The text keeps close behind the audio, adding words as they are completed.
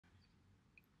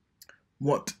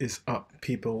What is up,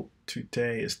 people?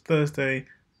 Today is Thursday,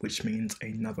 which means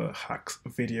another Haxe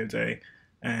video day,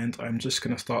 and I'm just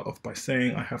going to start off by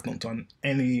saying I have not done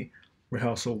any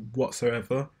rehearsal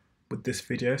whatsoever with this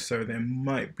video, so there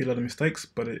might be a lot of mistakes,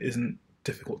 but it isn't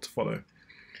difficult to follow.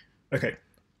 Okay,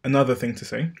 another thing to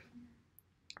say,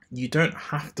 you don't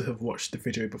have to have watched the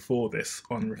video before this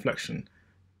on reflection,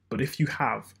 but if you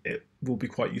have, it will be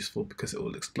quite useful because it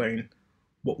will explain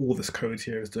what all this code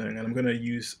here is doing, and I'm going to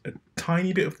use a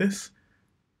tiny bit of this,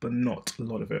 but not a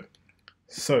lot of it.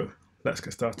 So let's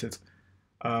get started.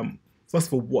 First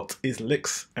of all, what is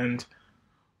Lix? And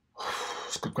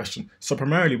it's a good question. So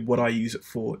primarily what I use it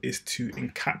for is to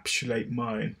encapsulate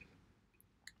my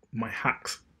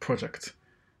Haxe project.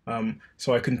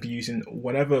 So I can be using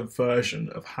whatever version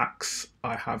of Haxe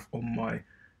I have on my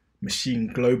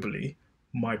machine globally.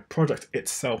 My project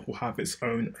itself will have its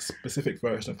own specific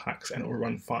version of Haxe and it will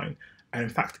run fine. And in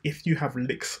fact, if you have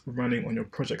Lix running on your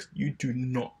project, you do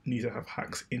not need to have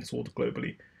Haxe installed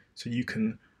globally. So you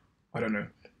can, I don't know,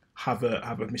 have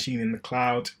a machine in the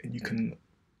cloud and you can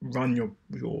run your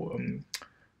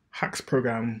Haxe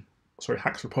program, sorry,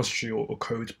 Haxe repository or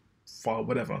code file,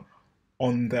 whatever,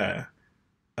 on there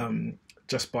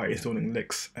just by installing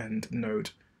Lix and Node.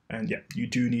 And yeah, you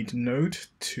do need Node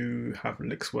to have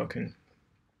Lix working.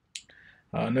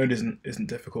 Node isn't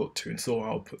difficult to install.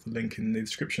 I'll put the link in the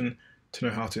description to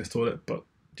know how to install it. But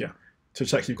yeah, to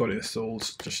check you've got it installed,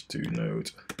 just do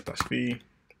node-v.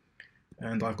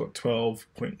 And I've got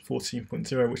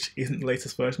 12.14.0, which isn't the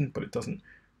latest version, but it doesn't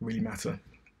really matter.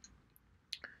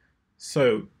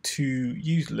 So to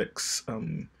use Lix,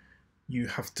 you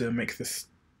have to make this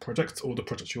project or the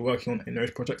project you're working on a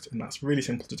Node project, and that's really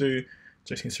simple to do.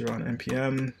 Just need to run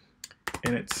npm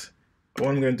init. What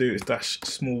I'm going to do is dash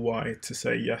small y to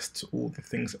say yes to all the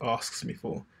things it asks me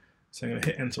for. So I'm going to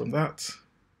hit enter on that.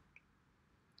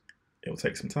 It will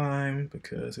take some time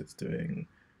because it's doing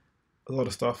a lot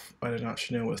of stuff. I don't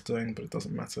actually know what it's doing, but it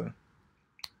doesn't matter.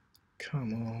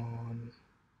 Come on.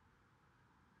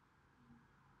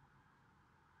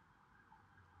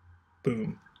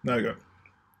 Boom. There we go.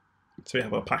 So we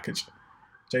have our package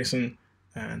JSON,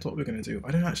 and what we're going to do,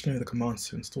 I don't actually know the commands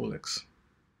to install Lix.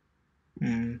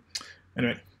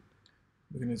 Anyway,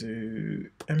 we're going to do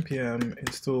npm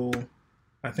install.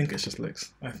 I think it's just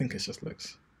Lix.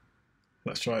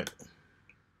 Let's try it.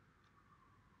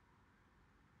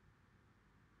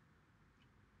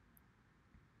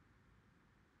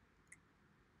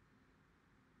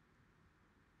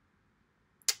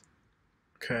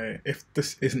 Okay, if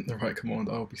this isn't the right command,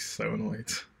 I'll be so annoyed.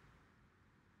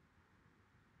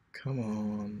 Come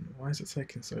on, why is it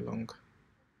taking so long?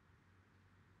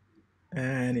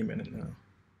 Any minute now.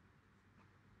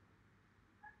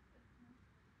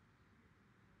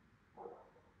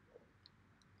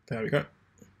 There we go.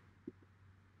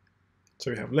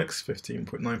 So we have Lix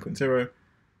 15.9.0,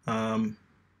 and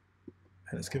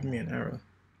it's giving me an error.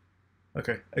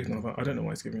 Okay, ignore that. I don't know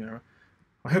why it's giving me an error.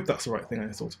 I hope that's the right thing I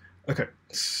installed. Okay,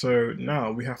 so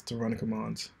now we have to run a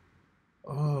command.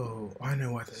 Oh, I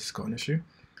know why this has got an issue.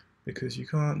 Because you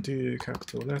can't do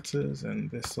capital letters and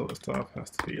this sort of stuff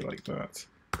has to be like that.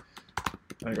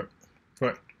 There you go.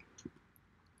 Right.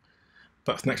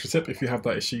 That's an extra tip. If you have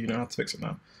that issue, you know how to fix it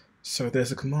now. So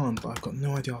there's a command, but I've got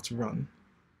no idea how to run.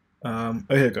 Oh,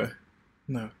 here we go.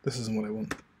 No, this isn't what I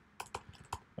want.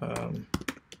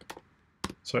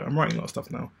 So I'm writing a lot of stuff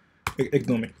now.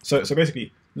 Ignore me. So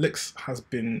basically, Lix has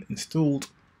been installed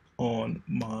on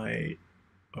my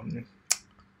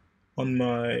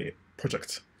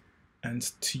project. And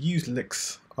to use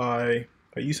Lix, I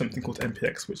use something called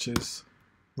npx, which is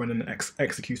running an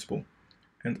executable.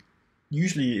 And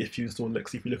usually if you install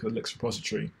Lix, if you look at the Lix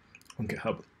repository on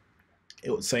GitHub, it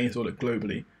would say install it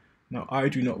globally. Now, I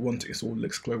do not want to install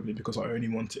Lix globally because I only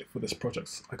want it for this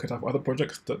project. I could have other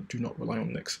projects that do not rely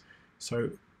on Lix. So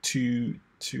to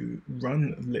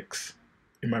run Lix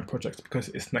in my project, because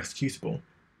it's an executable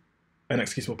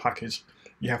package,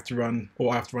 you have to run,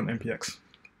 or I have to run npx.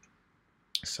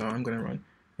 So I'm going to run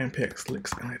npx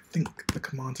Lix, and I think the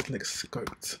command is Lix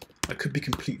scoped. I could be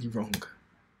completely wrong.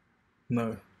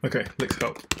 No. Okay, Lix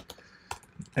help.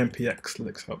 npx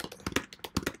Lix help.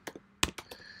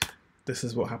 This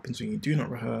is what happens when you do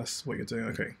not rehearse what you're doing.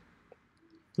 Okay.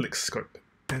 Lix scope.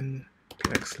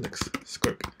 npx Lix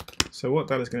scope. So what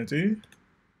that is going to do,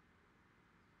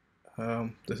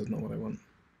 this is not what I want.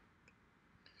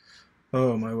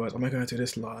 Oh my word, am I going to do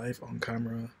this live on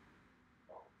camera?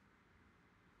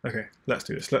 Okay, let's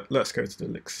do this. Let's go to the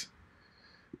Lix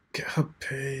GitHub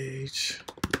page.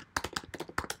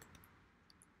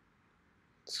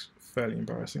 It's fairly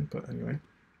embarrassing, but anyway.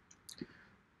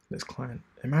 Lix client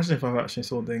Imagine if I've actually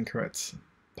installed the incorrect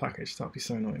package. That'd be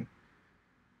so annoying.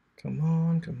 Come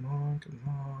on, come on, come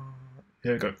on.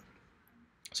 Here we go.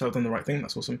 So I've done the right thing.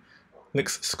 That's awesome.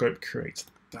 Lix scope create.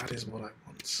 That is what I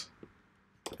want.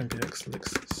 npx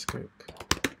lix scope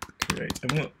create.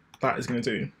 And what that is going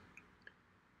to do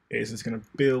is it's going to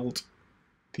build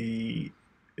the.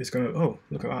 It's going to. Oh,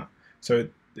 look at that. So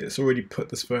it's already put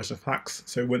this version of Haxe.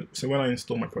 So when I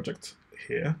install my project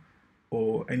here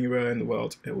or anywhere in the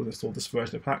world, it will install this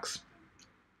version of Haxe,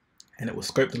 and it will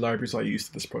scope the libraries I use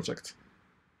for this project.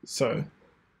 So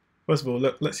first of all,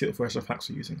 let's see what version of Haxe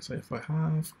we're using. So if I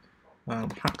have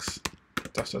Haxe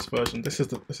 -- version, this is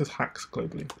Haxe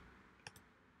globally.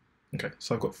 Okay,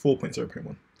 so I've got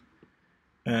 4.0.1,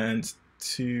 and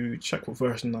to check what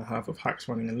version I have of Haxe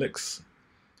running in Lix.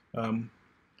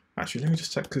 Actually, let me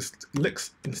just check, because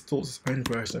Lix installs its own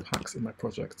version of Haxe in my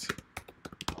project.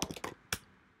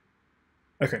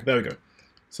 Okay, there we go.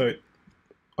 So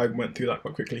I went through that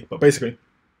quite quickly, but basically,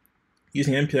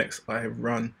 using npx, I have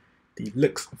run the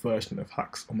Lix version of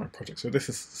Haxe on my project. So this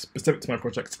is specific to my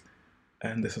project,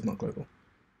 and this is not global.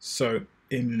 So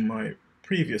in my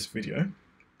previous video,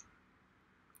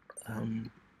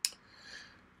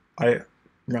 I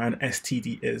ran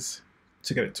std_is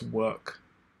to get it to work.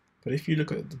 But if you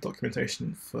look at the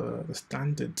documentation for the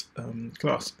standard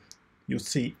class, you'll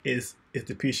see is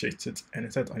depreciated, and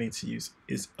it said I need to use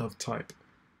is of type.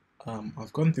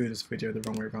 I've gone through this video the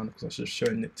wrong way around because I should have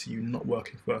shown it to you not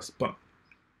working first, but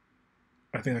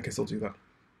I think I can still do that.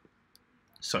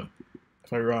 So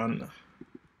if I run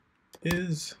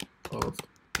is of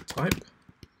type,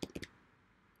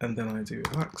 and then I do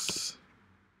Haxe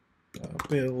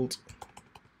build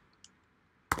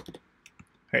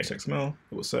HXML,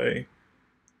 it will say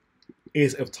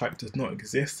is of type does not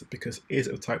exist, because is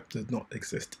of type does not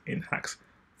exist in Haxe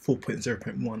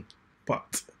 4.0.1.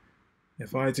 But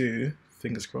if I do,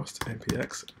 fingers crossed,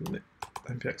 npx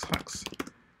Haxe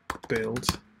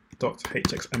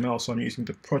build.hxml, so I'm using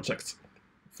the project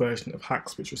version of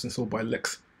Haxe, which was installed by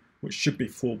Lix, which should be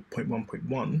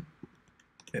 4.1.1,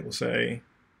 it will say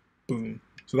boom.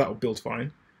 So that will build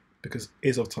fine, because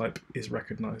is of type is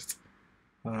recognized.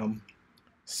 And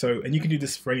you can do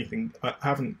this for anything. I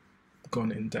haven't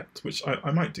gone in depth, which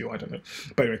I might do, I don't know.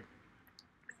 But anyway,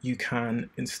 you can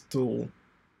install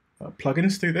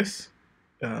plugins through this,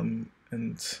 and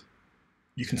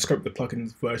you can scope the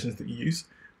plugins versions that you use.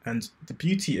 And the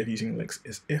beauty of using Lix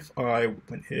is if I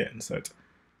went here and said,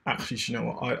 actually, you know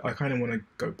what, I kind of want to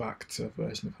go back to a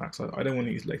version of Haxe. I don't want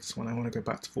to use the latest one, I want to go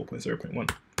back to 4.0.1.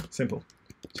 Simple.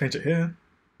 Change it here,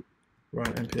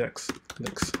 run npx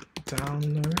Lix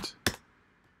download.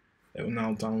 It will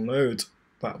now download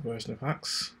that version of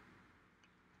Haxe.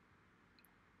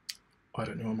 I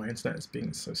don't know why my internet is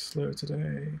being so slow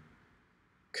today.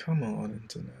 Come on,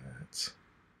 internet.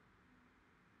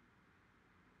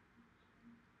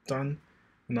 Done.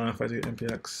 And now if I do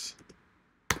npx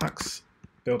Haxe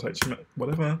build HTML,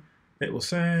 whatever, it will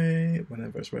say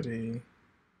whenever it's ready.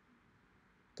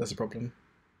 There's a problem.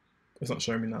 It's not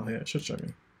showing me now here. It should show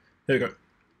me. Here we go.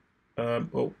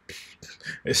 Oh,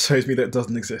 it shows me that it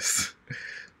doesn't exist.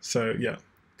 So yeah,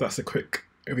 that's a quick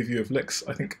overview of Lix.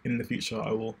 I think in the future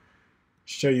I will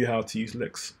show you how to use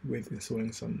Lix with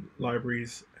installing some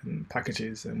libraries and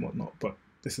packages and whatnot, but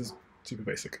this is super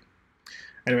basic.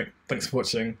 Anyway, thanks for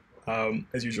watching.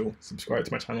 As usual, subscribe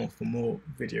to my channel for more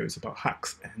videos about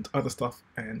Haxe and other stuff,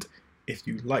 and if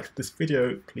you liked this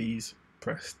video, please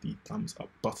press the thumbs up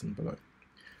button below.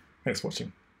 Thanks for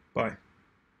watching. Bye.